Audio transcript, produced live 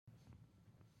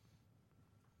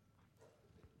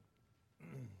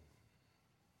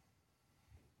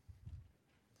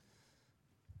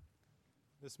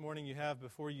This morning you have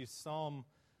before you Psalm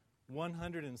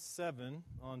 107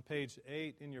 on page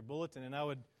 8 in your bulletin, and I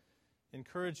would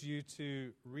encourage you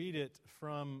to read it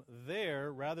from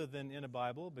there rather than in a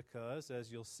Bible because,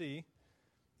 as you'll see,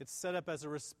 it's set up as a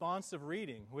responsive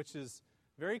reading, which is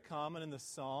very common in the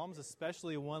Psalms,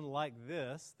 especially one like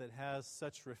this that has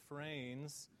such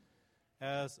refrains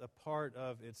as a part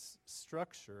of its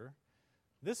structure.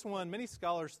 This one, many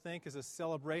scholars think, is a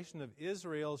celebration of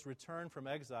Israel's return from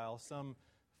exile some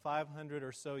 500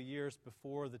 or so years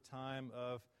before the time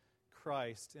of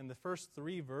Christ. And the first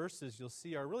three verses you'll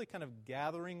see are really kind of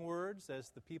gathering words as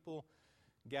the people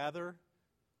gather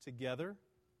together.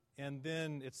 And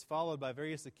then it's followed by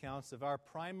various accounts of our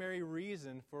primary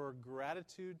reason for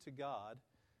gratitude to God,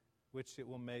 which it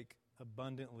will make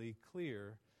abundantly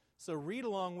clear. So read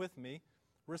along with me,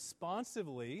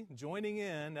 responsively, joining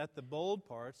in at the bold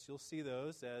parts. You'll see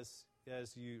those as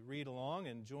you read along,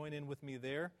 and join in with me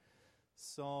there.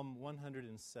 Psalm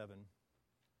 107.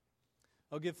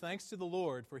 Oh, give thanks to the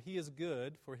Lord, for He is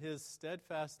good, for His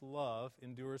steadfast love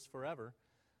endures forever.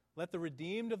 Let the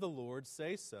redeemed of the Lord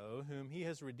say so, whom He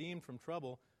has redeemed from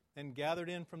trouble and gathered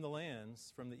in from the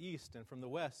lands, from the east and from the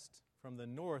west, from the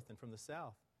north and from the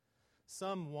south.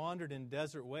 Some wandered in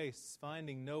desert wastes,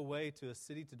 finding no way to a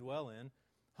city to dwell in.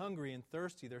 Hungry and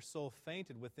thirsty, their soul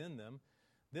fainted within them.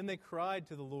 Then they cried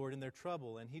to the Lord in their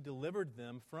trouble, and He delivered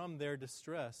them from their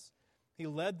distress. He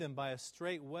led them by a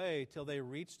straight way till they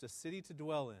reached a city to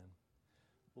dwell in.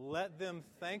 Let them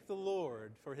thank the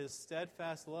Lord for His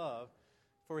steadfast love,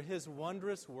 for His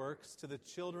wondrous works to the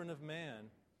children of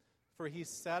man. For He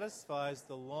satisfies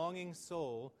the longing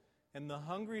soul, and the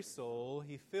hungry soul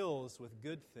He fills with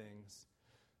good things.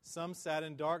 Some sat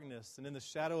in darkness and in the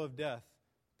shadow of death,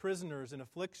 prisoners in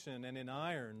affliction and in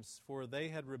irons, for they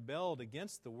had rebelled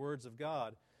against the words of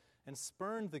God and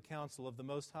spurned the counsel of the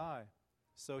Most High.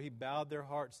 So He bowed their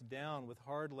hearts down with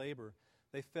hard labor.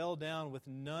 They fell down with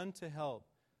none to help.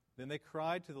 Then they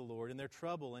cried to the Lord in their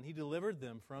trouble, and He delivered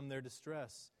them from their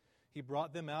distress. He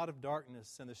brought them out of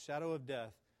darkness and the shadow of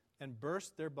death and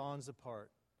burst their bonds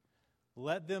apart.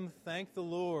 Let them thank the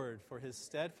Lord for His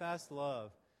steadfast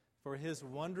love, for His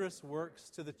wondrous works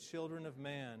to the children of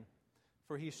man.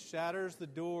 For He shatters the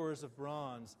doors of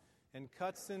bronze and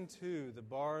cuts in two the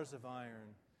bars of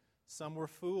iron. Some were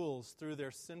fools through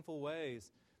their sinful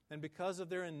ways, and because of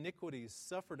their iniquities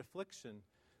suffered affliction.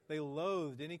 They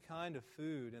loathed any kind of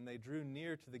food, and they drew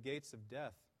near to the gates of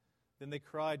death. Then they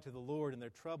cried to the Lord in their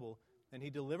trouble, and He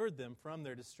delivered them from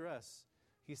their distress.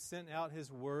 He sent out His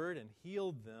word and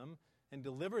healed them, and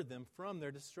delivered them from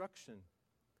their destruction.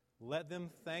 Let them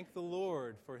thank the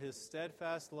Lord for His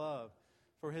steadfast love,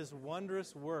 for His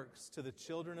wondrous works to the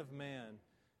children of man.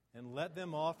 And let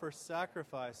them offer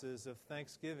sacrifices of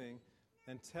thanksgiving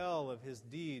and tell of His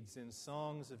deeds in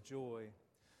songs of joy.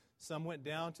 Some went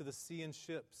down to the sea in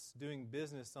ships, doing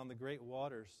business on the great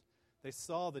waters. They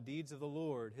saw the deeds of the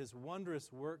Lord, His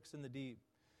wondrous works in the deep.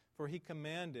 For He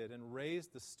commanded and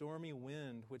raised the stormy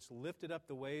wind, which lifted up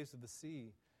the waves of the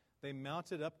sea. They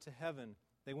mounted up to heaven.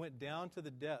 They went down to the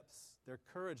depths. Their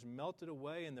courage melted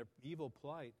away in their evil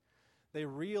plight. They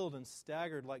reeled and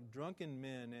staggered like drunken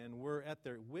men and were at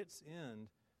their wits' end.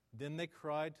 Then they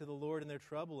cried to the Lord in their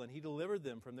trouble, and He delivered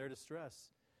them from their distress.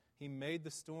 He made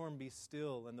the storm be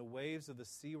still, and the waves of the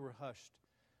sea were hushed.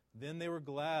 Then they were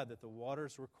glad that the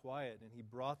waters were quiet, and He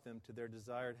brought them to their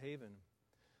desired haven.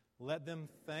 Let them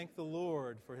thank the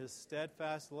Lord for His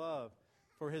steadfast love,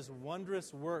 for His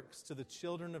wondrous works to the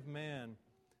children of man.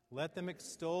 Let them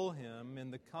extol Him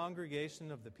in the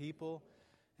congregation of the people,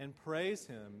 and praise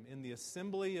Him in the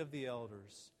assembly of the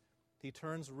elders. He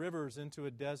turns rivers into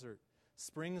a desert,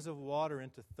 springs of water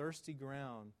into thirsty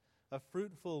ground, a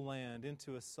fruitful land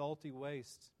into a salty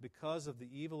waste because of the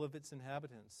evil of its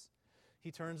inhabitants. He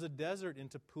turns a desert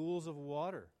into pools of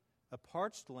water, a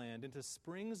parched land into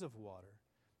springs of water.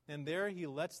 And there He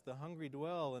lets the hungry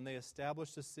dwell, and they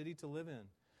establish a city to live in.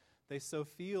 They sow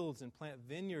fields and plant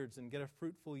vineyards and get a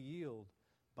fruitful yield.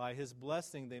 By His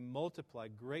blessing they multiply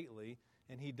greatly,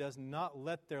 and He does not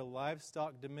let their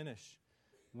livestock diminish.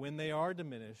 When they are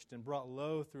diminished and brought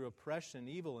low through oppression,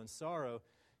 evil, and sorrow,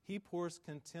 He pours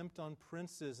contempt on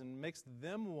princes and makes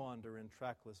them wander in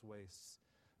trackless wastes.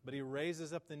 But He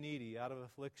raises up the needy out of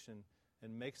affliction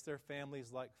and makes their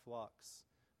families like flocks.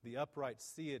 The upright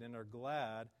see it and are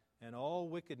glad, and all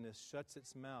wickedness shuts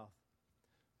its mouth.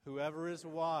 Whoever is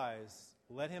wise,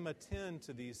 let him attend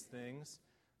to these things.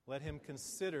 Let him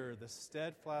consider the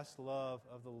steadfast love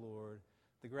of the Lord.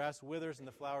 The grass withers and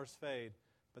the flowers fade,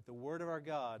 but the word of our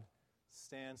God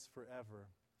stands forever.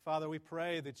 Father, we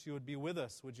pray that You would be with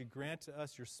us. Would You grant to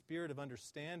us Your spirit of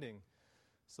understanding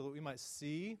so that we might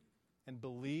see and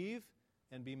believe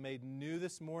and be made new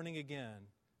this morning again.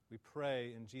 We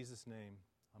pray in Jesus' name.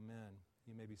 Amen.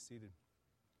 You may be seated.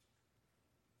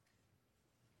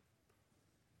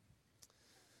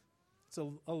 It's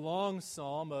a long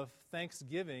psalm of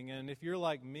thanksgiving, and if you're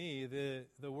like me,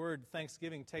 the word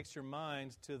thanksgiving takes your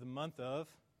mind to the month of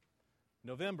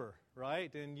November,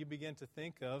 right? And you begin to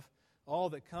think of all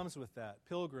that comes with that.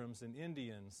 Pilgrims and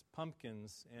Indians,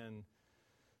 pumpkins and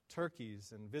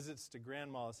turkeys and visits to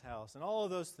grandma's house, and all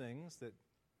of those things that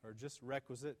are just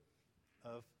requisite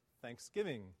of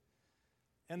Thanksgiving.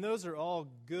 And those are all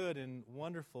good and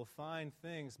wonderful, fine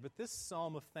things, but this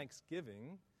psalm of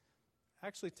thanksgiving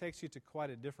actually takes you to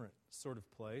quite a different sort of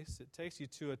place. It takes you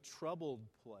to a troubled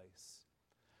place,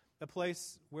 a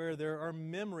place where there are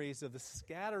memories of the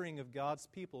scattering of God's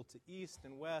people to east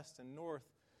and west and north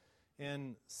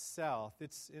and south.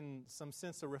 It's in some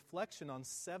sense a reflection on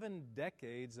 7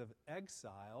 decades of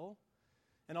exile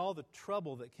and all the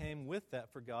trouble that came with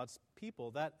that for God's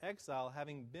people, that exile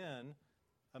having been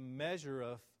a measure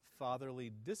of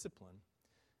fatherly discipline.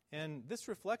 And this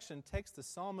reflection takes the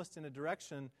psalmist in a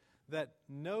direction that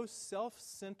no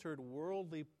self-centered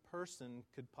worldly person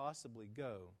could possibly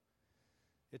go.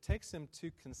 It takes him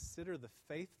to consider the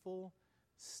faithful,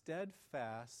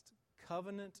 steadfast,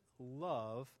 covenant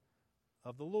love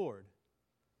of the Lord.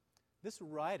 This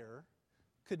writer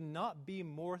could not be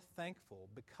more thankful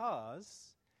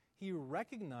because he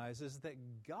recognizes that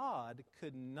God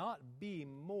could not be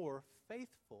more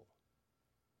faithful.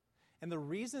 And the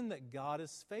reason that God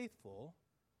is faithful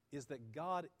is that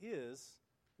God is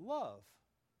love.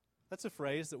 That's a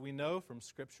phrase that we know from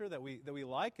Scripture that we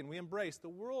like and we embrace. The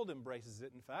world embraces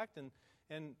it, in fact,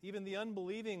 and even the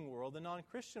unbelieving world, the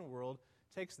non-Christian world,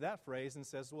 takes that phrase and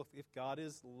says, well, if God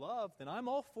is love, then I'm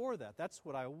all for that. That's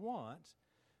what I want.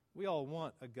 We all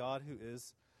want a God who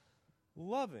is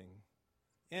loving.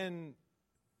 And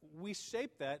we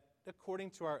shape that according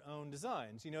to our own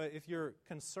designs. You know, if you're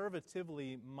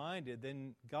conservatively minded,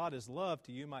 then God is love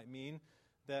to you might mean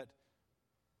that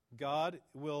God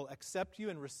will accept you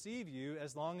and receive you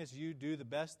as long as you do the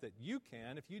best that you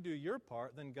can. If you do your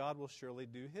part, then God will surely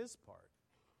do His part.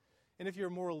 And if you're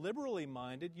more liberally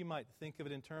minded, you might think of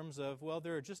it in terms of, well,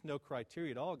 there are just no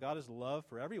criteria at all. God is love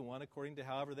for everyone according to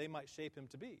however they might shape Him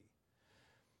to be.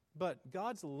 But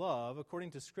God's love,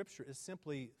 according to Scripture, is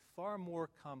simply far more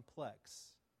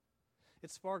complex.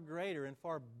 It's far greater and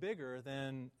far bigger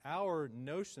than our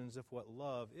notions of what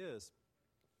love is.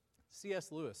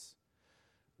 C.S. Lewis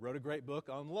wrote a great book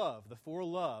on love, The Four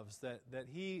Loves, that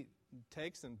he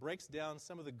takes and breaks down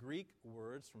some of the Greek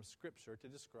words from Scripture to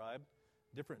describe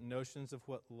different notions of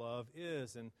what love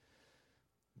is. And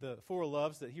the four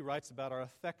loves that he writes about are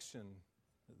affection,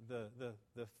 the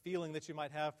feeling that you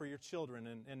might have for your children,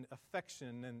 and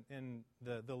affection and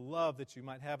the love that you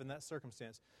might have in that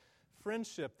circumstance.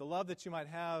 Friendship, the love that you might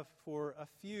have for a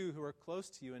few who are close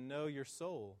to you and know your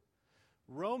soul.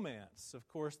 Romance, of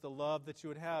course, the love that you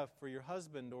would have for your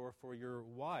husband or for your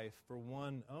wife, for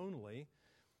one only.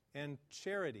 And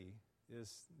charity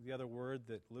is the other word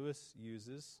that Lewis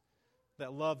uses.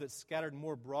 That love that's scattered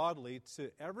more broadly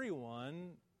to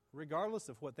everyone, regardless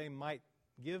of what they might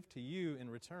give to you in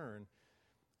return.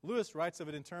 Lewis writes of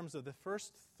it in terms of the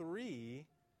first 3,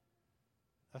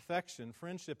 affection,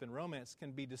 friendship, and romance,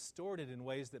 can be distorted in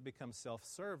ways that become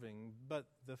self-serving. But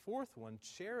the 4th one,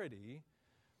 charity,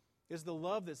 is the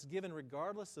love that's given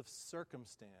regardless of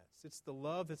circumstance. It's the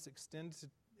love that's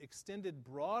extended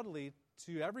broadly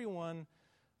to everyone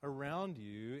around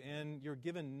you, and you're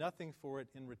given nothing for it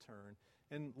in return.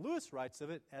 And Lewis writes of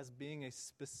it as being a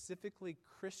specifically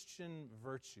Christian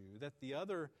virtue, that the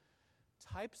other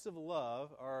types of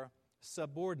love are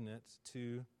subordinate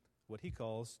to what he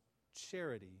calls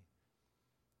charity.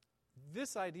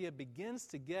 This idea begins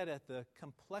to get at the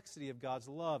complexity of God's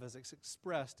love as it's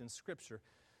expressed in Scripture,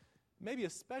 maybe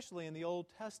especially in the Old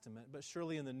Testament, but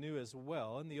surely in the New as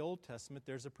well. In the Old Testament,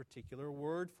 there's a particular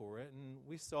word for it, and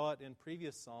we saw it in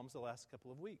previous Psalms the last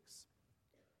couple of weeks.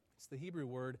 It's the Hebrew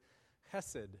word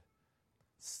hesed,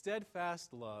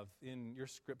 steadfast love in your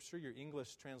Scripture, your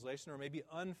English translation, or maybe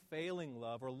unfailing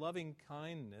love or loving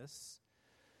kindness.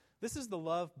 This is the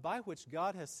love by which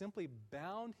God has simply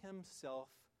bound Himself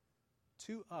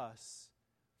to us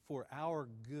for our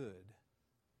good.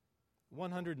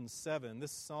 107,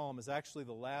 this psalm is actually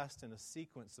the last in a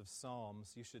sequence of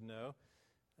psalms, you should know.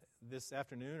 This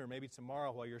afternoon or maybe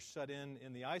tomorrow while you're shut in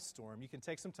the ice storm, you can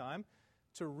take some time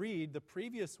to read the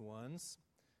previous ones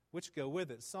which go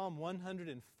with it. Psalm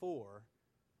 104,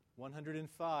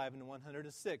 105, and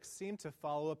 106 seem to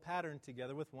follow a pattern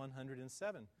together with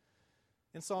 107.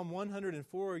 In Psalm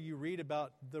 104, you read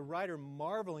about the writer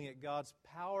marveling at God's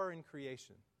power in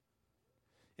creation.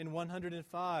 In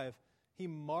 105, he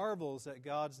marvels at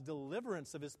God's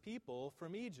deliverance of his people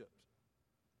from Egypt.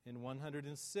 In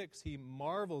 106, he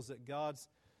marvels at God's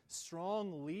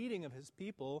strong leading of his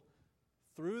people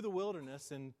through the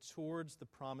wilderness and towards the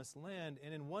promised land.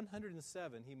 And in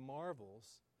 107, he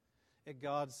marvels at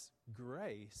God's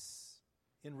grace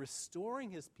in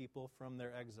restoring his people from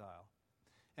their exile.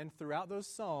 And throughout those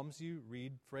Psalms, you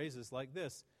read phrases like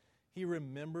this: He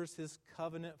remembers his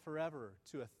covenant forever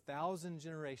to 1,000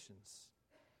 generations.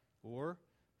 Or,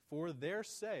 for their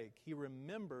sake, he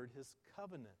remembered his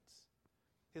covenant.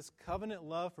 His covenant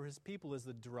love for his people is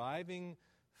the driving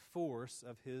force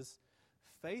of his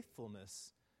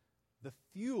faithfulness. The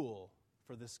fuel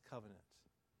for this covenant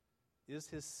is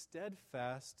his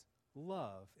steadfast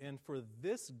love. And for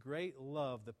this great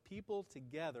love, the people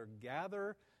together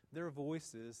gather their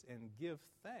voices and give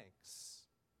thanks.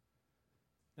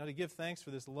 Now, to give thanks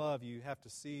for this love, you have to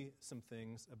see some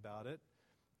things about it.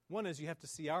 One is you have to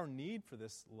see our need for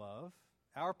this love,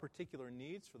 our particular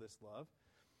needs for this love.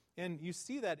 And you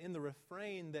see that in the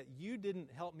refrain that you didn't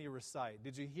help me recite.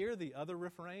 Did you hear the other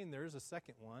refrain? There's a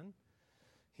second one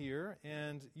here,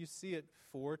 and you see it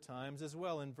 4 times as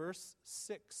well. In verse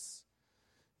 6,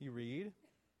 you read,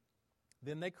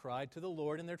 Then they cried to the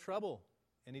Lord in their trouble,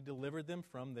 and he delivered them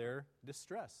from their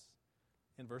distress.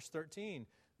 In verse 13,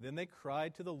 Then they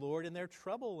cried to the Lord in their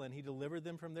trouble, and he delivered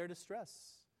them from their distress.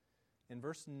 In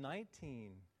verse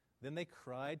 19, Then they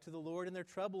cried to the Lord in their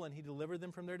trouble, and he delivered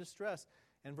them from their distress.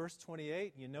 And verse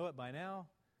 28, you know it by now,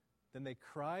 Then they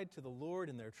cried to the Lord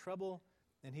in their trouble,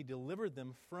 and he delivered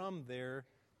them from their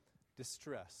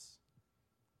distress.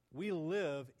 We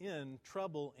live in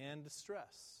trouble and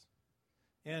distress.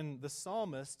 And the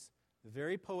psalmist,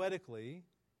 very poetically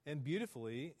and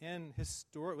beautifully and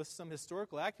with some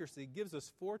historical accuracy, gives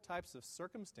us 4 types of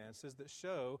circumstances that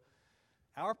show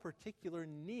our particular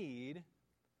need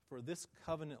for this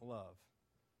covenant love.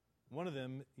 One of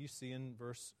them you see in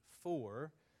verse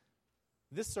 4.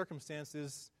 This circumstance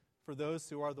is for those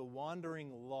who are the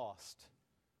wandering lost.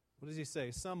 What does he say?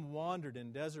 Some wandered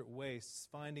in desert wastes,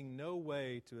 finding no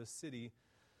way to a city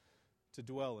to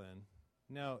dwell in.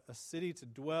 Now, a city to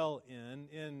dwell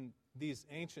in these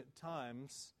ancient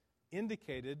times,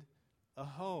 indicated a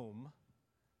home.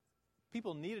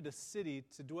 People needed a city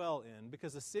to dwell in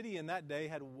because a city in that day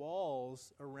had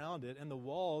walls around it, and the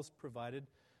walls provided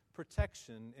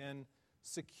protection and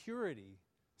security,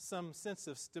 some sense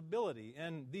of stability.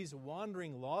 And these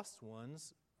wandering lost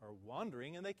ones are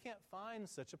wandering, and they can't find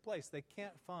such a place. They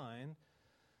can't find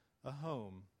a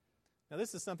home. Now,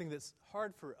 this is something that's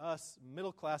hard for us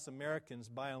middle-class Americans,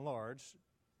 by and large,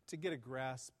 to get a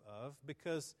grasp of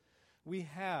because we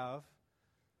have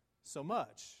so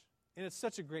much. And it's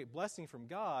such a great blessing from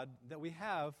God that we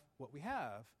have what we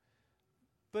have.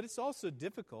 But it's also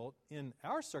difficult in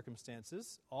our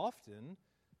circumstances, often,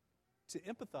 to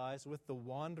empathize with the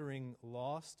wandering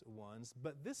lost ones.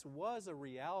 But this was a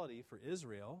reality for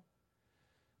Israel.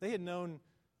 They had known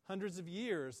hundreds of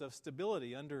years of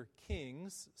stability under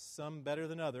kings, some better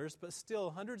than others, but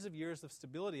still hundreds of years of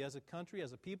stability as a country,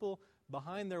 as a people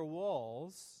behind their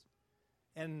walls.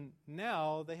 And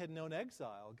now they had known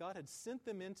exile. God had sent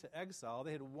them into exile.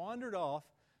 They had wandered off,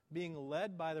 being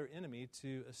led by their enemy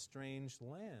to a strange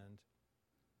land.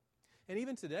 And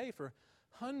even today, for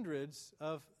hundreds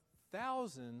of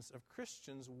thousands of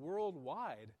Christians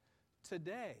worldwide,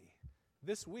 today,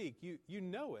 this week, you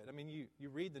know it. I mean, you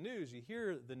read the news, you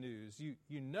hear the news,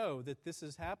 you know that this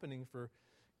is happening for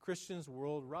Christians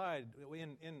worldwide,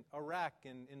 in Iraq,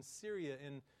 in Syria,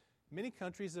 in many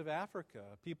countries of Africa,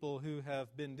 people who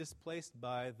have been displaced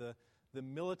by the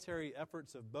military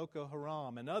efforts of Boko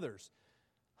Haram and others.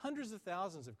 Hundreds of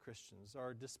thousands of Christians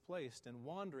are displaced and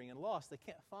wandering and lost. They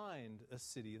can't find a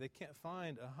city. They can't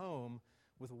find a home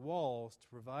with walls to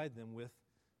provide them with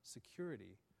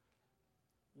security.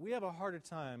 We have a harder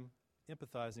time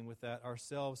empathizing with that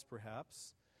ourselves,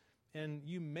 perhaps, and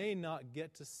you may not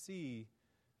get to see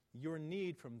your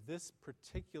need from this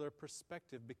particular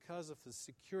perspective because of the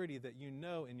security that you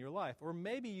know in your life, or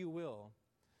maybe you will.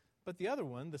 But the other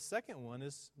one, the second one,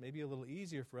 is maybe a little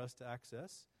easier for us to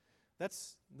access.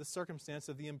 That's the circumstance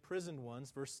of the imprisoned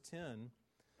ones, verse 10,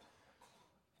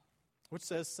 which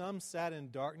says, Some sat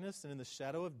in darkness and in the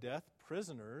shadow of death,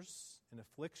 prisoners in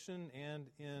affliction and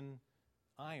in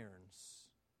irons.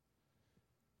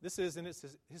 This is, in its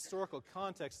historical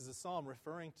context, is a psalm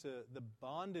referring to the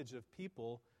bondage of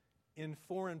people in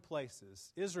foreign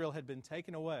places. Israel had been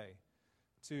taken away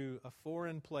to a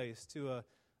foreign place, to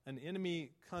an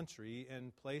enemy country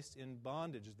and placed in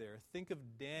bondage there. Think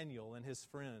of Daniel and his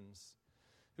friends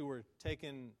who were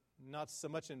taken not so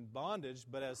much in bondage,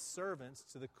 but as servants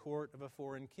to the court of a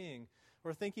foreign king.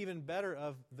 Or think even better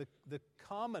of the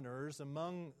commoners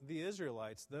among the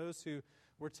Israelites, those who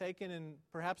were taken and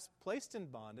perhaps placed in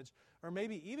bondage, or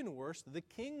maybe even worse, the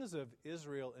kings of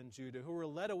Israel and Judah who were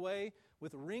led away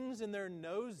with rings in their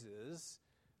noses,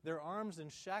 their arms in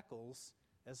shackles,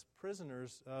 as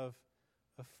prisoners of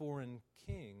a foreign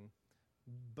king.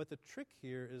 But the trick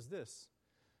here is this: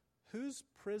 whose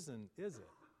prison is it?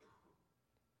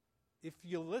 If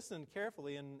you listen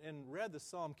carefully and read the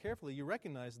psalm carefully, you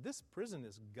recognize this prison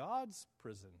is God's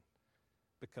prison.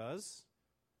 Because,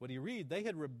 what do you read? They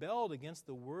had rebelled against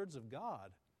the words of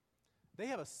God. They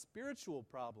have a spiritual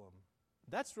problem.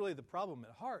 That's really the problem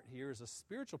at heart here, is a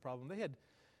spiritual problem. They had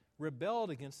rebelled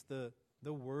against the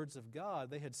words of God.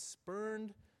 They had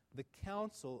spurned the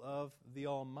counsel of the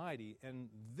Almighty. And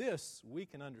this we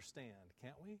can understand,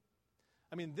 can't we?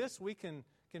 I mean, this we can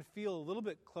feel a little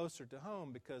bit closer to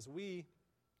home, because we,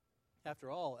 after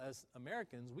all, as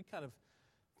Americans, we kind of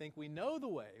think we know the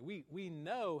way. We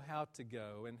know how to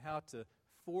go and how to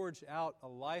forge out a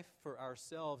life for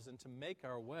ourselves and to make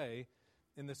our way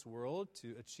in this world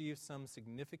to achieve some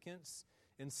significance,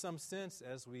 in some sense,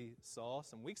 as we saw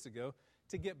some weeks ago,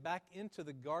 to get back into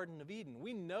the Garden of Eden.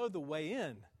 We know the way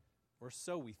in, or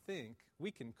so we think.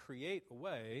 We can create a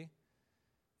way,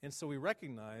 and so we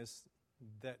recognize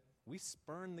that we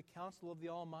spurn the counsel of the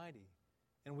Almighty,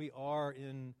 and we are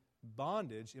in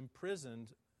bondage,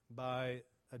 imprisoned by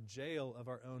a jail of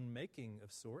our own making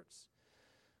of sorts.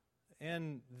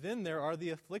 And then there are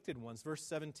the afflicted ones. Verse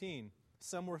 17,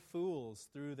 some were fools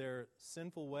through their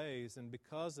sinful ways, and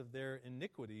because of their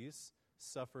iniquities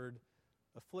suffered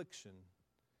affliction.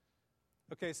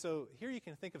 Okay, so here you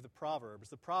can think of the Proverbs.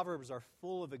 The Proverbs are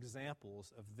full of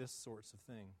examples of this sorts of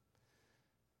thing.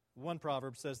 One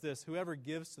proverb says this: whoever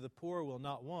gives to the poor will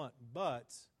not want,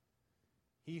 but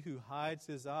he who hides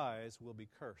his eyes will be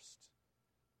cursed.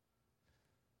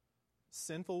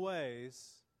 Sinful ways,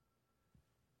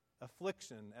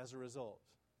 affliction as a result.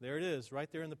 There it is, right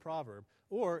there in the proverb.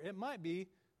 Or it might be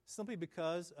simply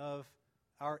because of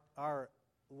our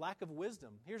lack of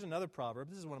wisdom. Here's another proverb.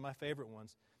 This is one of my favorite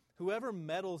ones. Whoever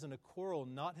meddles in a quarrel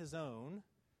not his own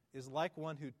is like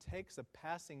one who takes a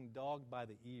passing dog by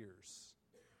the ears.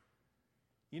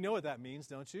 You know what that means,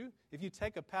 don't you? If you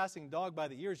take a passing dog by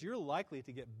the ears, you're likely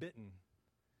to get bitten.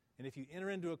 And if you enter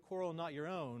into a quarrel not your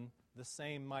own, the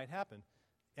same might happen.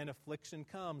 And affliction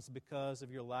comes because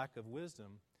of your lack of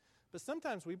wisdom. But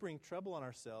sometimes we bring trouble on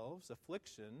ourselves,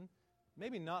 affliction,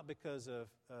 maybe not because of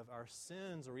our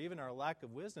sins or even our lack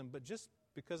of wisdom, but just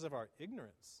because of our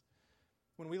ignorance.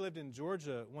 When we lived in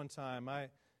Georgia one time, I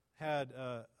had,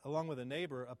 along with a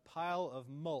neighbor, a pile of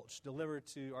mulch delivered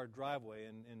to our driveway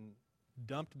and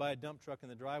dumped by a dump truck in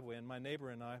the driveway. And my neighbor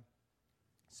and I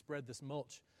spread this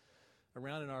mulch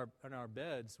around in our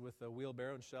beds with a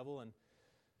wheelbarrow and shovel. And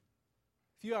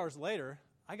a few hours later,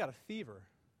 I got a fever.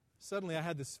 Suddenly I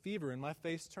had this fever and my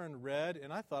face turned red,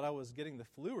 and I thought I was getting the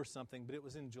flu or something, but it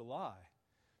was in July.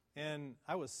 And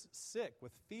I was sick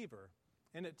with fever,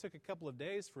 and it took a couple of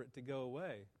days for it to go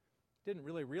away. Didn't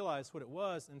really realize what it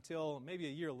was until maybe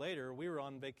a year later. We were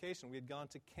on vacation. We had gone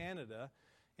to Canada,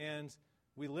 and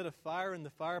we lit a fire in the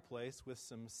fireplace with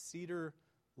some cedar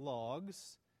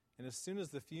logs, and as soon as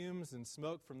the fumes and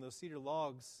smoke from those cedar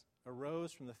logs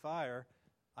arose from the fire,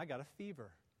 I got a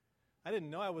fever. I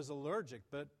didn't know I was allergic,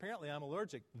 but apparently I'm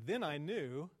allergic. Then I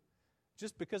knew,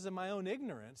 just because of my own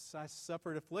ignorance, I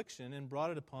suffered affliction and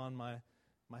brought it upon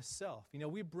myself. You know,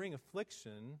 we bring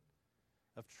affliction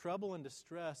of trouble and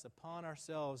distress upon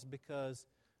ourselves because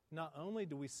not only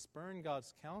do we spurn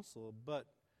God's counsel, but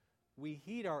we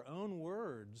heed our own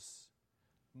words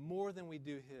more than we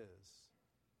do His.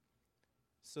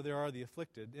 So there are the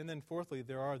afflicted. And then fourthly,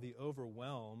 there are the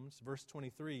overwhelmed. Verse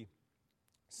 23,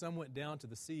 some went down to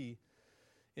the sea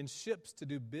in ships to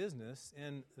do business,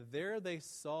 and there they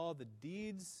saw the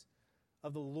deeds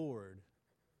of the Lord,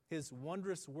 His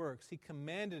wondrous works. He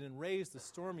commanded and raised the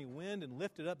stormy wind and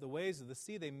lifted up the waves of the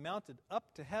sea. They mounted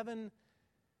up to heaven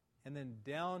and then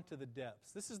down to the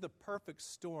depths. This is the perfect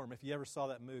storm, if you ever saw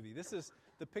that movie. This is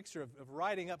the picture of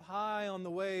riding up high on the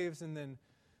waves and then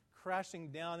crashing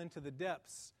down into the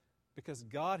depths, because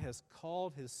God has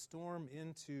called His storm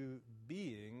into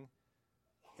being,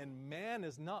 and man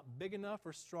is not big enough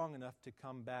or strong enough to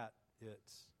combat it.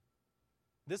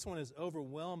 This one is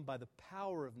overwhelmed by the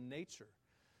power of nature.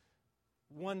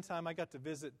 One time I got to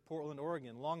visit Portland,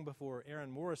 Oregon, long before Aaron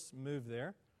Morris moved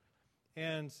there.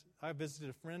 And I visited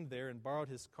a friend there and borrowed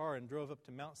his car and drove up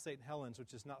to Mount St. Helens,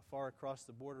 which is not far across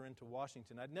the border into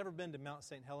Washington. I'd never been to Mount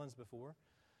St. Helens before,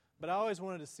 but I always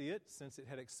wanted to see it since it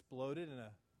had exploded in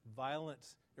a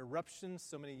violent eruption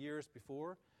so many years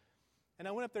before. And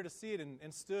I went up there to see it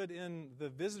and stood in the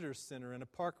visitor center, and a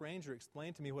park ranger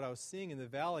explained to me what I was seeing in the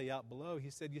valley out below. He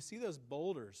said, "You see those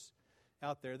boulders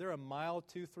out there? They're a mile,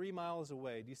 2, 3 miles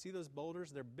away. Do you see those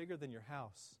boulders? They're bigger than your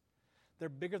house. They're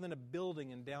bigger than a building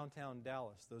in downtown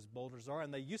Dallas, those boulders are.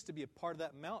 And they used to be a part of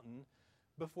that mountain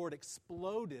before it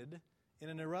exploded in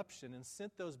an eruption and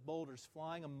sent those boulders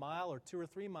flying a mile or 2 or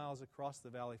 3 miles across the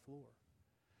valley floor."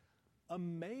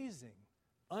 Amazing.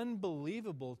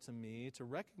 Unbelievable to me to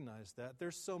recognize that.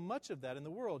 There's so much of that in the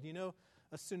world. You know,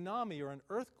 a tsunami or an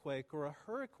earthquake or a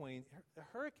hurricane,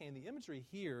 the imagery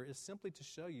here is simply to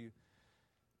show you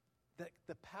that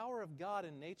the power of God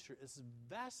in nature is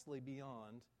vastly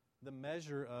beyond the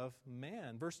measure of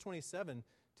man. Verse 27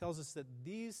 tells us that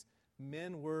these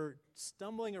men were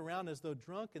stumbling around as though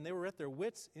drunk, and they were at their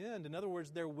wits' end. In other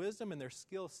words, their wisdom and their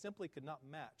skill simply could not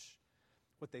match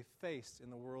what they faced in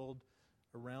the world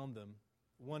around them.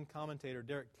 One commentator,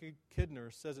 Derek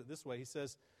Kidner, says it this way. He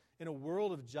says, "In a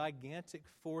world of gigantic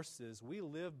forces, we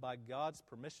live by God's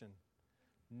permission,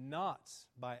 not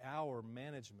by our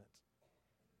management.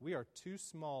 We are too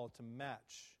small to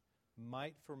match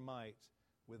might for might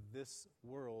with this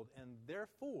world, and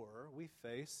therefore we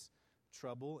face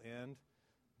trouble and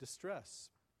distress."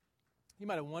 You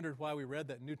might have wondered why we read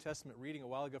that New Testament reading a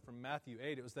while ago from Matthew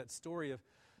 8. It was that story of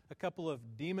a couple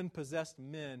of demon-possessed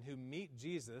men who meet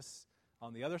Jesus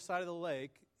on the other side of the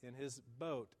lake in his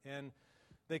boat, and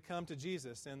they come to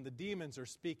Jesus, and the demons are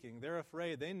speaking. They're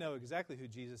afraid. They know exactly who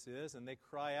Jesus is, and they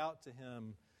cry out to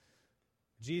him,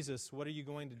 "Jesus, what are you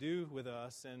going to do with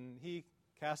us?" And he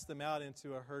casts them out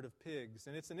into a herd of pigs.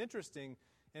 And it's an interesting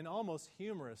and almost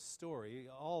humorous story.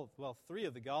 Three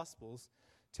of the Gospels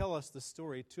tell us the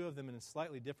story, 2 of them in a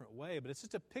slightly different way, but it's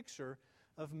just a picture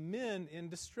of men in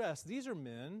distress. These are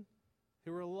men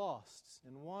who are lost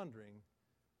and wandering.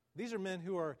 These are men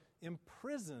who are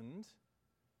imprisoned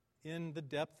in the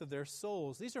depth of their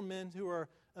souls. These are men who are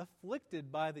afflicted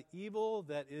by the evil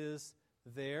that is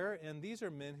there, and these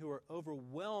are men who are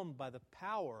overwhelmed by the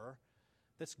power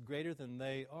that's greater than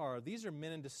they are. These are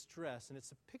men in distress, and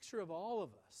it's a picture of all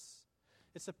of us.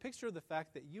 It's a picture of the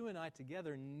fact that you and I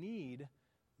together need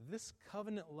this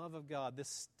covenant love of God, this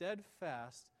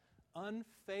steadfast,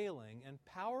 unfailing, and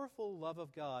powerful love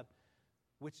of God,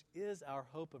 which is our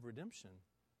hope of redemption.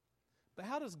 But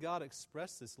how does God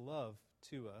express this love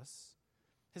to us?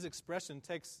 His expression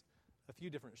takes a few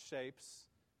different shapes.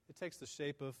 It takes the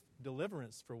shape of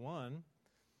deliverance, for one.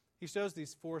 He shows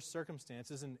these 4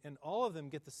 circumstances, and all of them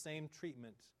get the same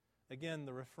treatment. Again,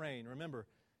 the refrain, remember,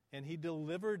 "And he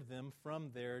delivered them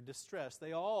from their distress."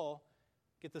 They all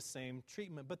get the same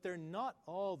treatment, but they're not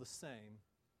all the same.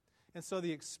 And so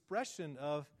the expression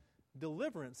of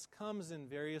deliverance comes in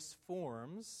various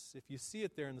forms, if you see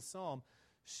it there in the psalm,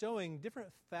 showing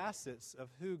different facets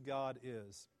of who God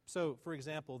is. So, for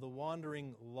example, the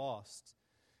wandering lost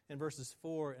in verses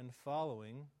 4 and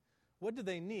following, what do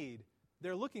they need?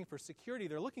 They're looking for security.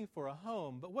 They're looking for a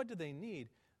home. But what do they need?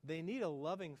 They need a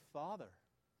loving father.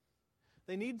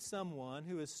 They need someone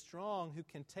who is strong, who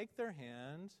can take their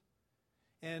hand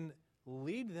and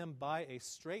lead them by a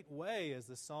straight way, as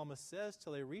the psalmist says,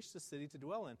 till they reach the city to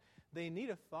dwell in. They need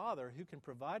a father who can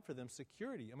provide for them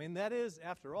security. I mean, that is,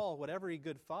 after all, what every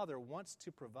good father wants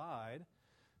to provide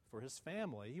for his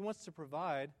family. He wants to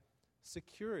provide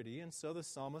security, and so the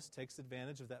psalmist takes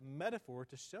advantage of that metaphor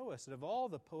to show us that of all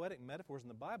the poetic metaphors in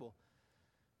the Bible,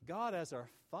 God as our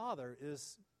Father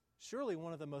is surely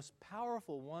one of the most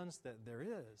powerful ones that there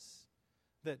is,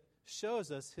 that shows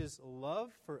us his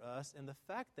love for us and the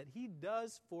fact that he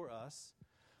does for us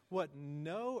what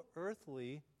no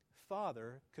earthly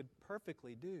father could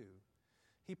perfectly do.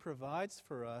 He provides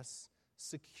for us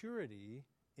security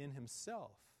in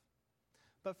himself.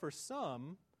 But for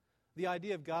some, the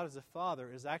idea of God as a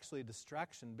father is actually a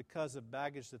distraction because of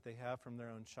baggage that they have from their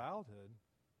own childhood.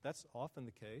 That's often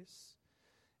the case.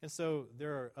 And so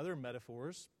there are other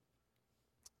metaphors.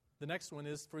 The next one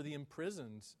is for the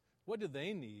imprisoned. What do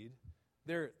they need?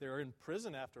 They're in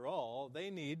prison after all. They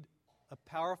need a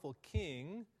powerful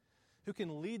king who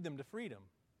can lead them to freedom.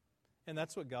 And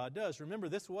that's what God does. Remember,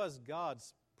 this was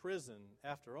God's prison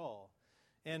after all.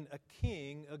 And a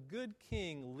king, a good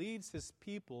king, leads his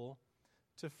people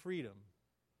to freedom,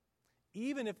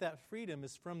 even if that freedom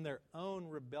is from their own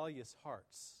rebellious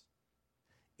hearts.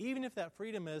 Even if that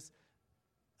freedom is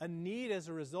a need as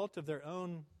a result of their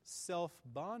own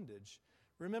self-bondage.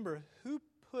 Remember, who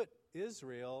put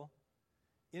Israel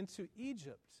into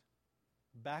Egypt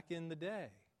back in the day.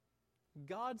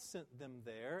 God sent them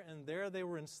there, and there they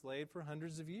were enslaved for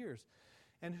hundreds of years.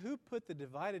 And who put the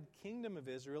divided kingdom of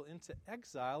Israel into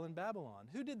exile in Babylon?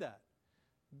 Who did that?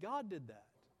 God did that.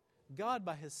 God,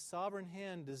 by His sovereign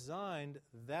hand, designed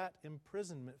that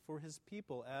imprisonment for His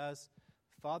people as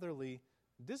fatherly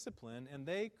discipline, and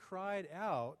they cried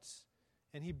out,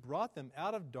 and He brought them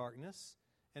out of darkness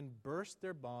and burst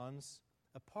their bonds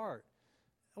apart.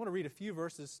 I want to read a few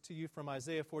verses to you from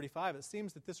Isaiah 45. It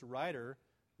seems that this writer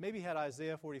maybe had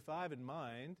Isaiah 45 in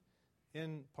mind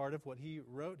in part of what he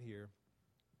wrote here.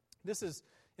 This is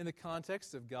in the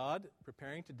context of God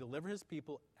preparing to deliver His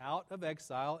people out of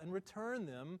exile and return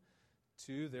them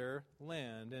to their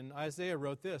land. And Isaiah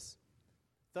wrote this,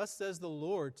 "Thus says the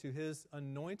Lord to His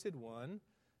anointed one,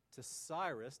 to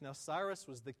Cyrus." Now Cyrus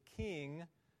was the king,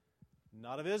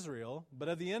 not of Israel, but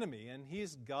of the enemy, and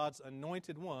he's God's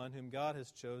anointed one whom God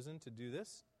has chosen to do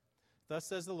this. "Thus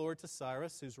says the Lord to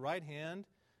Cyrus, whose right hand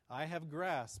I have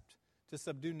grasped, to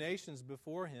subdue nations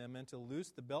before him, and to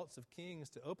loose the belts of kings,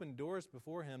 to open doors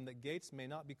before him, that gates may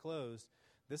not be closed."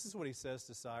 This is what He says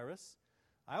to Cyrus,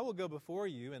 "I will go before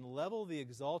you and level the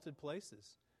exalted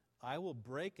places. I will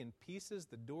break in pieces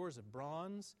the doors of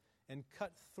bronze and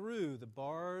cut through the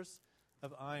bars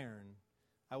of iron.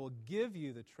 I will give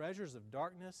you the treasures of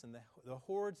darkness and the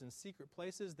hoards in secret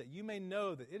places, that you may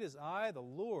know that it is I, the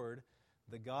Lord,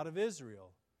 the God of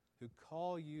Israel, who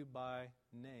call you by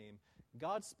name."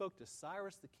 God spoke to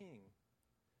Cyrus the king,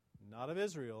 not of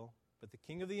Israel, but the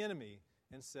king of the enemy,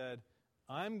 and said,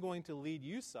 "I'm going to lead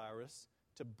you, Cyrus,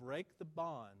 to break the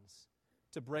bonds,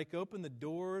 to break open the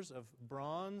doors of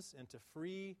bronze, and to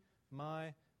free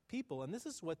my people." And this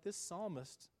is what this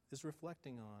psalmist is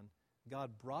reflecting on.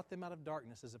 God brought them out of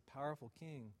darkness as a powerful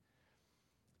king.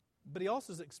 But He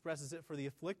also expresses it for the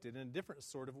afflicted in a different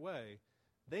sort of way.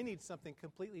 They need something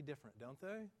completely different, don't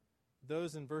they?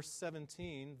 Those in verse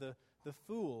 17, the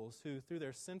fools who through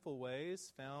their sinful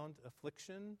ways found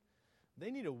affliction,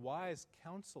 they need a wise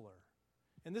counselor.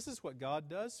 And this is what God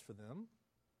does for them.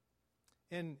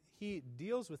 And He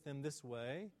deals with them this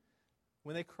way.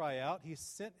 When they cry out, He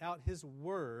sent out His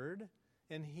word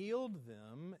and healed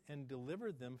them and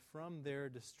delivered them from their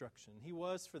destruction. He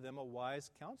was for them a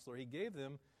wise counselor. He gave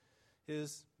them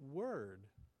His word.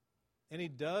 And He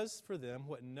does for them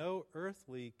what no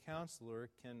earthly counselor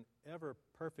can ever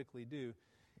perfectly do.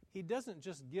 He doesn't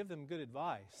just give them good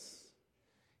advice.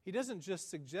 He doesn't just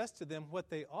suggest to them what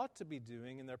they ought to be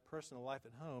doing in their personal life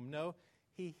at home. No,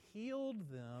 He healed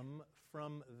them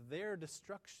from their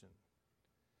destruction.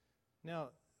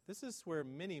 Now, this is where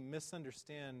many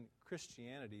misunderstand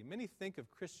Christianity. Many think of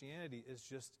Christianity as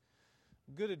just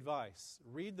good advice.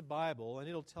 Read the Bible and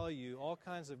it'll tell you all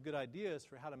kinds of good ideas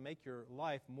for how to make your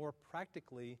life more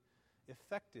practically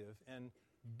effective and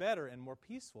better and more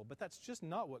peaceful. But that's just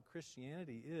not what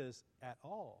Christianity is at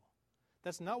all.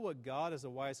 That's not what God as a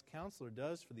wise counselor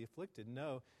does for the afflicted.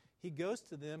 No, He goes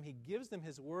to them, He gives them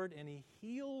His word, and He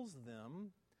heals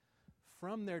them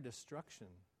from their destruction.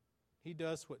 He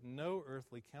does what no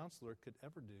earthly counselor could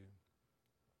ever do.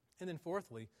 And then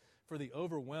fourthly, for the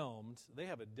overwhelmed, they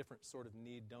have a different sort of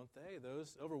need, don't they?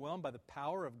 Those overwhelmed by the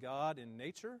power of God in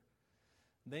nature,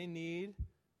 they need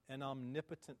an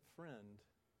omnipotent friend.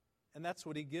 And that's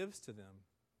what He gives to them.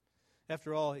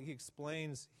 After all, He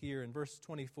explains here in verse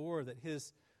 24 that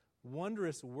His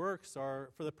wondrous works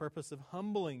are for the purpose of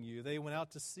humbling you. They went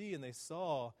out to sea and they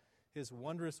saw His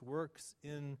wondrous works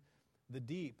in the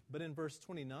deep. But in verse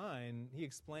 29, He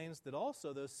explains that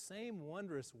also those same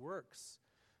wondrous works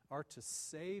are to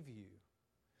save you.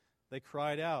 They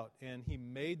cried out, and He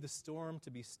made the storm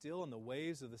to be still, and the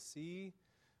waves of the sea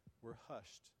were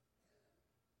hushed.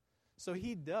 So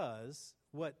He does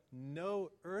what no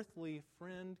earthly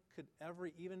friend could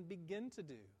ever even begin to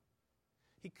do.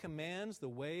 He commands the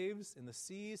waves and the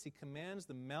seas, He commands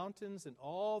the mountains and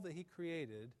all that He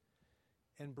created,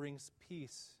 and brings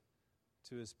peace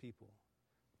to His people.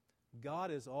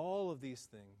 God is all of these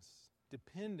things,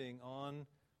 depending on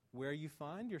where you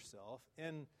find yourself.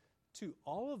 And to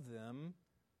all of them,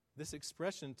 this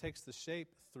expression takes the shape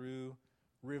through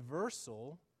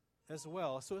reversal as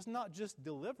well. So it's not just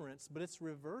deliverance, but it's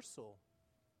reversal.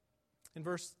 In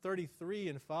verse 33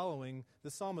 and following,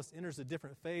 the psalmist enters a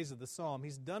different phase of the psalm.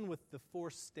 He's done with the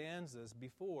 4 stanzas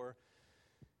before,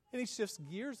 and he shifts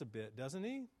gears a bit, doesn't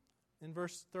he? In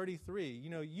verse 33,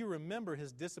 you remember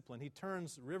His discipline. He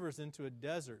turns rivers into a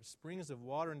desert, springs of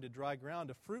water into dry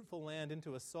ground, a fruitful land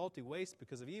into a salty waste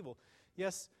because of evil.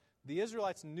 Yes, the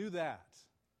Israelites knew that,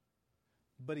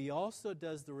 but He also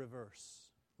does the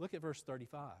reverse. Look at verse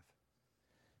 35.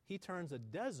 He turns a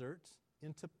desert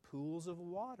into pools of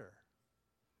water.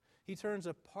 He turns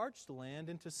a parched land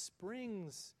into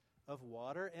springs of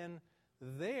water, and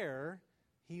there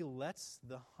He lets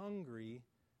the hungry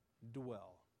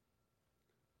dwell.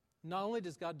 Not only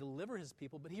does God deliver His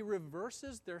people, but He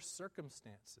reverses their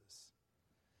circumstances.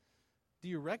 Do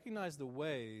you recognize the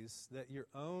ways that your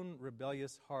own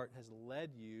rebellious heart has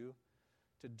led you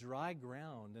to dry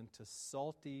ground and to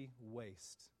salty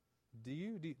waste? Do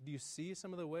you see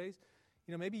some of the ways?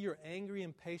 Maybe your angry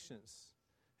impatience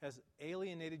has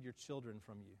alienated your children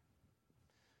from you.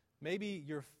 Maybe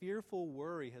your fearful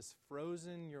worry has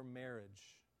frozen your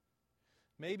marriage.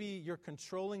 Maybe your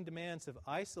controlling demands have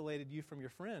isolated you from your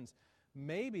friends.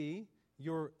 Maybe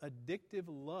your addictive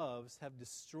loves have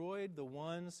destroyed the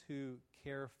ones who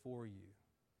care for you.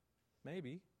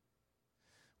 Maybe.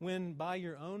 When by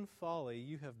your own folly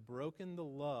you have broken the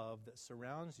love that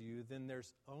surrounds you, then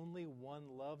there's only one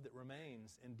love that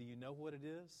remains. And do you know what it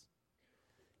is?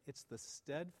 It's the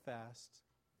steadfast,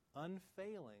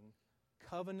 unfailing,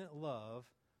 covenant love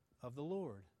of the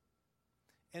Lord.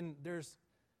 And there's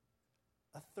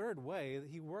a third way that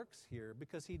He works here,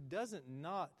 because He doesn't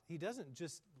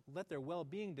just let their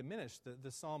well-being diminish.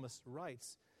 The psalmist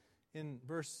writes in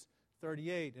verse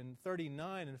 38 and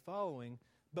 39 and following,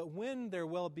 but when their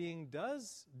well-being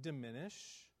does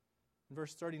diminish, in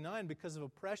verse 39, because of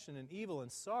oppression and evil and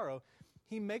sorrow,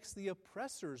 He makes the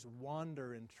oppressors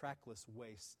wander in trackless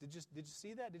waste. Did you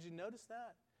see that? Did you notice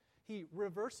that? He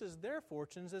reverses their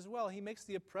fortunes as well. He makes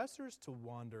the oppressors to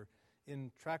wander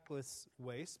in trackless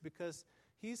waste because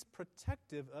He's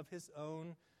protective of His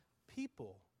own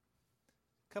people.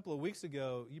 A couple of weeks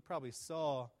ago, you probably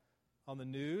saw on the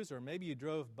news, or maybe you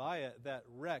drove by it, that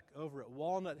wreck over at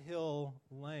Walnut Hill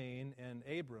Lane and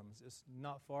Abrams. It's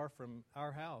not far from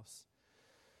our house.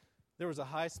 There was a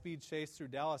high-speed chase through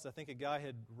Dallas. I think a guy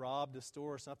had robbed a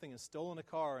store or something and stolen a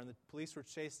car, and the police were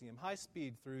chasing him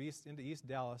high-speed into East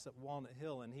Dallas at Walnut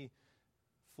Hill, and he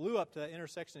flew up to that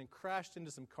intersection and crashed into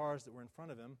some cars that were in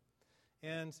front of him,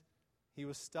 and he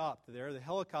was stopped there. The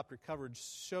helicopter coverage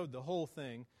showed the whole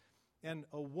thing, and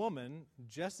a woman,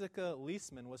 Jessica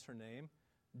Leisman was her name,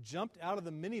 jumped out of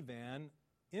the minivan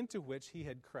into which he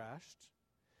had crashed,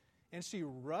 and she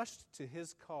rushed to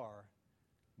his car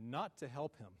not to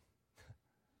help him.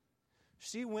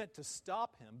 She went to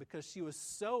stop him because she was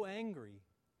so angry.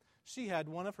 She had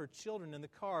one of her children in the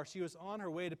car. She was on her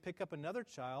way to pick up another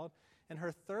child, and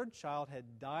her third child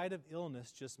had died of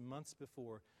illness just months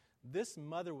before. This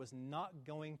mother was not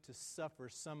going to suffer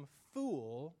some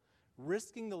fool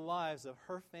risking the lives of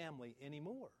her family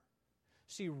anymore.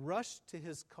 She rushed to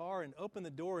his car and opened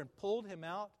the door and pulled him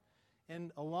out,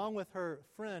 and along with her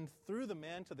friend threw the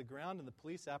man to the ground, and the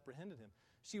police apprehended him.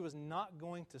 She was not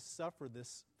going to suffer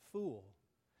this fool.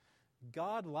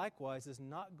 God likewise is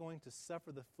not going to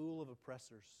suffer the fool of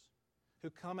oppressors who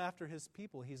come after His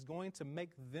people. He's going to make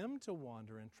them to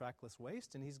wander in trackless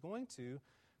waste, and He's going to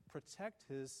protect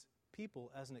His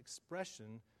people as an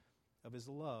expression of His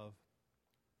love.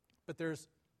 But there's,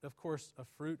 of course, a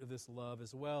fruit of this love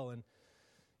as well, and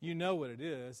you know what it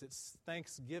is. It's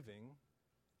thanksgiving.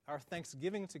 Our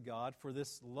thanksgiving to God for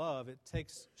this love, it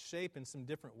takes shape in some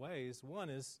different ways. One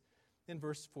is in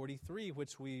verse 43,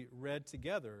 which we read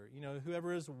together.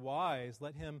 Whoever is wise,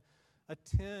 let him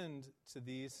attend to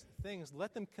these things.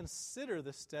 Let them consider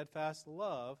the steadfast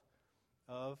love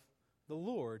of the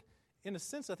Lord. In a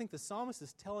sense, I think the psalmist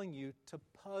is telling you to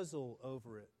puzzle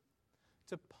over it,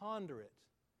 to ponder it,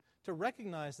 to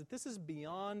recognize that this is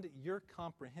beyond your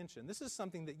comprehension. This is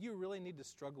something that you really need to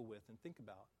struggle with and think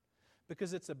about,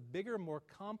 because it's a bigger, more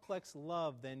complex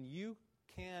love than you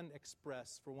can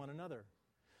express for one another,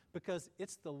 because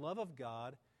it's the love of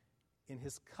God in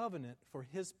His covenant for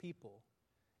His people,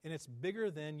 and it's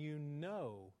bigger than you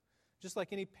know. Just like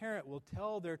any parent will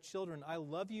tell their children, I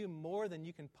love you more than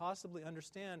you can possibly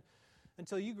understand,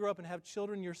 until you grow up and have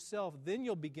children yourself, then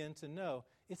you'll begin to know.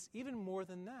 It's even more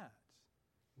than that.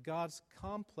 God's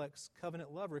complex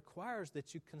covenant love requires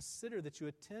that you consider, that you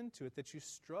attend to it, that you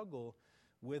struggle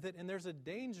with it, and there's a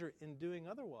danger in doing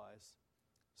otherwise.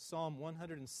 Psalm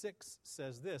 106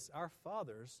 says this, our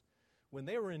fathers, when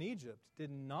they were in Egypt,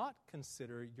 did not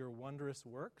consider your wondrous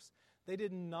works. They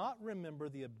did not remember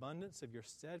the abundance of your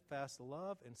steadfast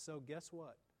love, and so guess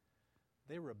what?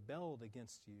 They rebelled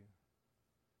against you.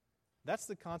 That's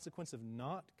the consequence of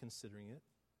not considering it.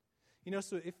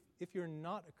 So if you're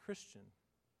not a Christian,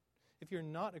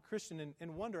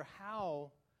 and wonder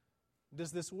how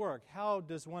does this work? How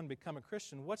does one become a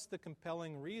Christian? What's the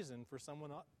compelling reason for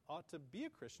someone ought to be a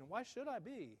Christian? Why should I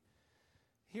be?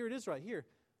 Here it is right here.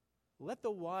 Let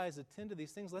the wise attend to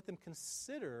these things. Let them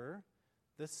consider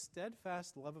the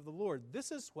steadfast love of the Lord.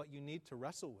 This is what you need to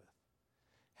wrestle with.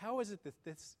 How is it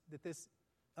that this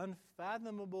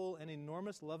unfathomable and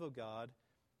enormous love of God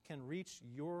can reach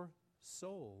your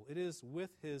soul? It is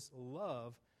with His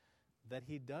love that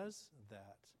He does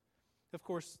that. Of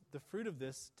course, the fruit of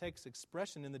this takes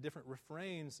expression in the different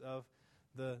refrains of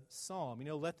the psalm.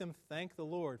 Let them thank the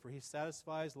Lord, for He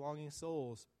satisfies longing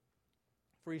souls,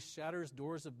 for He shatters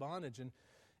doors of bondage,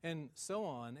 and so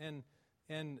on.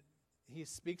 And he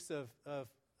speaks of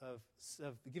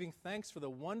giving thanks for the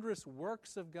wondrous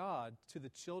works of God to the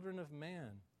children of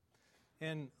man.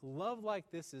 And love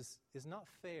like this is not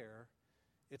fair,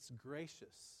 it's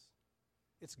gracious.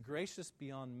 It's gracious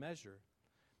beyond measure.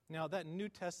 Now, that New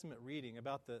Testament reading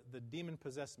about the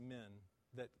demon-possessed men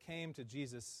that came to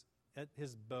Jesus at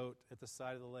His boat at the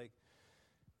side of the lake,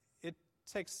 it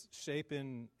takes shape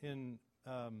in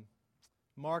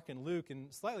Mark and Luke in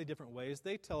slightly different ways.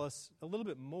 They tell us a little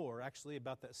bit more, actually,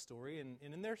 about that story. And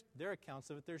in their accounts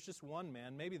of it, there's just one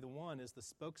man. Maybe the one is the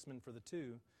spokesman for the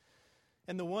two.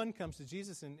 And the one comes to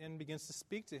Jesus and begins to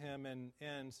speak to Him. And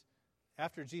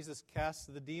after Jesus casts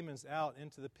the demons out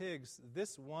into the pigs,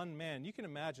 this one man, you can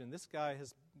imagine, this guy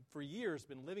has for years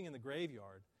been living in the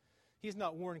graveyard. He's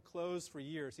not worn clothes for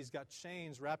years. He's got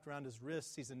chains wrapped around his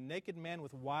wrists. He's a naked man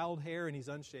with wild hair, and he's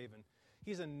unshaven.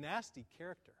 He's a nasty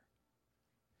character.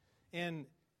 And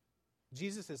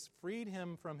Jesus has freed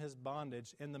him from his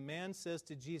bondage, and the man says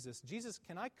to Jesus, "Jesus,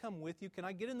 can I come with you? Can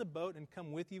I get in the boat and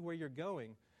come with you where you're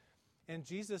going?" And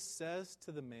Jesus says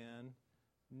to the man,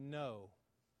 "No.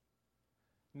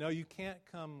 No, you can't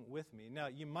come with me." Now,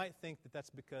 you might think that that's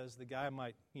because the guy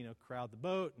might, crowd the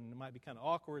boat, and it might be kind of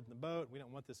awkward in the boat. We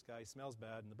don't want this guy. He smells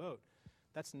bad in the boat.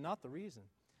 That's not the reason.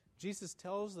 Jesus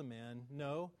tells the man,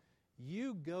 "No,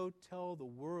 you go tell the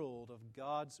world of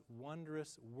God's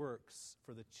wondrous works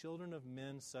for the children of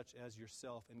men such as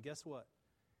yourself." And guess what?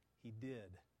 He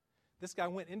did. This guy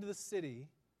went into the city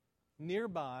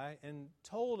nearby and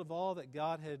told of all that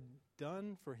God had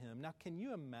done for him. Now, can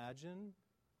you imagine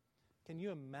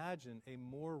a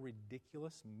more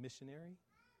ridiculous missionary?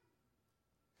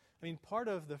 Part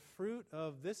of the fruit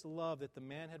of this love that the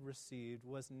man had received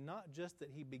was not just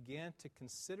that he began to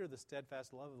consider the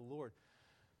steadfast love of the Lord,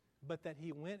 but that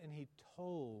he went and he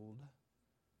told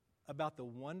about the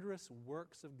wondrous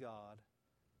works of God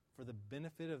for the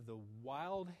benefit of the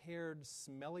wild-haired,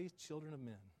 smelly children of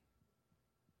men.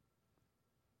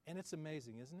 And it's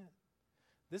amazing, isn't it?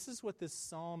 This is what this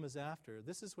psalm is after.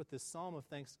 This is what this psalm of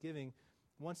thanksgiving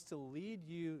wants to lead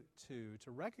you to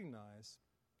recognize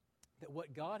that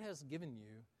what God has given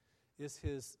you is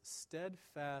His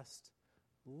steadfast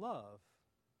love.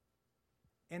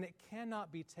 And it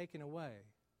cannot be taken away.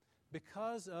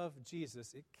 Because of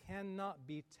Jesus, it cannot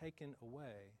be taken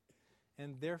away.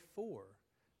 And therefore,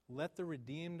 let the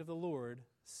redeemed of the Lord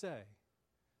say,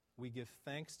 "We give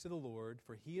thanks to the Lord,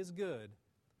 for He is good,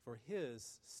 for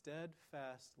His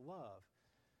steadfast love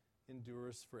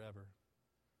endures forever."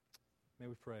 May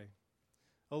we pray.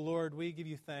 O Lord, we give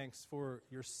you thanks for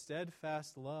your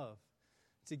steadfast love.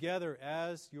 Together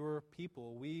as your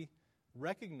people, we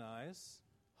recognize,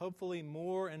 hopefully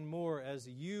more and more as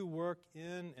you work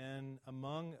in and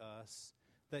among us,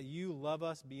 that you love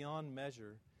us beyond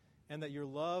measure, and that your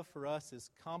love for us is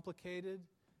complicated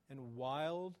and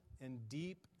wild and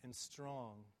deep and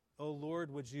strong. O Lord,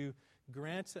 would you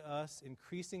grant to us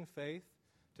increasing faith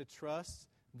to trust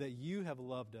that you have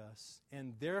loved us,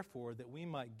 and therefore that we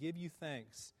might give you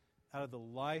thanks out of the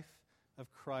life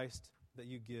of Christ that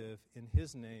you give. In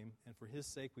His name and for His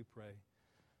sake we pray.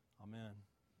 Amen.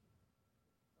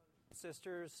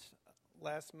 Sisters,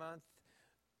 last month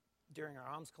during our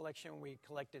alms collection, we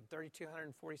collected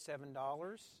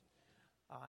 $3,247.